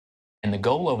And the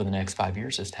goal over the next 5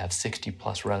 years is to have 60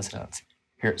 plus residents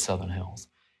here at Southern Hills.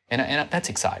 And that's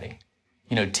exciting.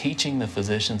 You know, teaching the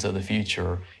physicians of the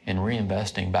future and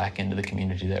reinvesting back into the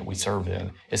community that we serve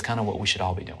in is kind of what we should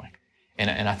all be doing.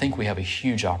 And I think we have a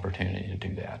huge opportunity to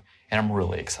do that. And I'm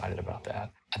really excited about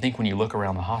that. I think when you look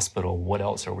around the hospital, what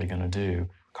else are we going to do?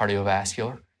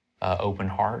 Cardiovascular, open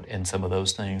heart, and some of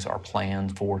those things are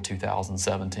planned for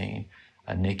 2017.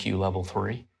 NICU level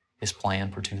 3 is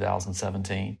planned for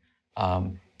 2017,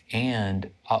 and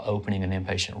opening an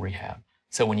inpatient rehab.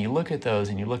 So when you look at those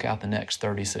and you look out the next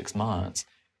 36 months,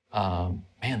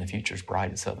 man, the future's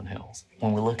bright at Southern Hills.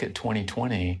 When we look at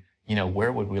 2020, you know,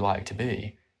 where would we like to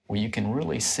be? Where you can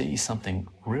really see something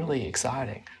really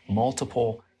exciting.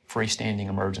 Multiple freestanding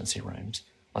emergency rooms.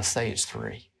 Let's say it's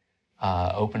 3.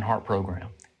 Open heart program.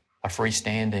 A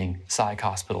freestanding psych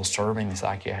hospital serving the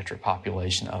psychiatric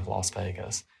population of Las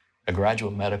Vegas. A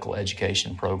graduate medical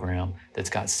education program that's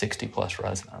got 60 plus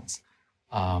residents.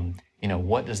 You know,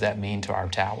 what does that mean to our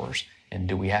towers? And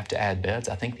do we have to add beds?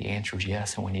 I think the answer is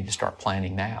yes, and we need to start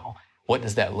planning now. What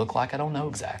does that look like? I don't know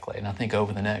exactly. And I think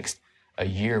over the next a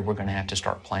year, we're going to have to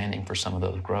start planning for some of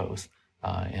those growth.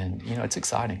 And, you know, it's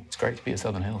exciting. It's great to be at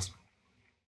Southern Hills.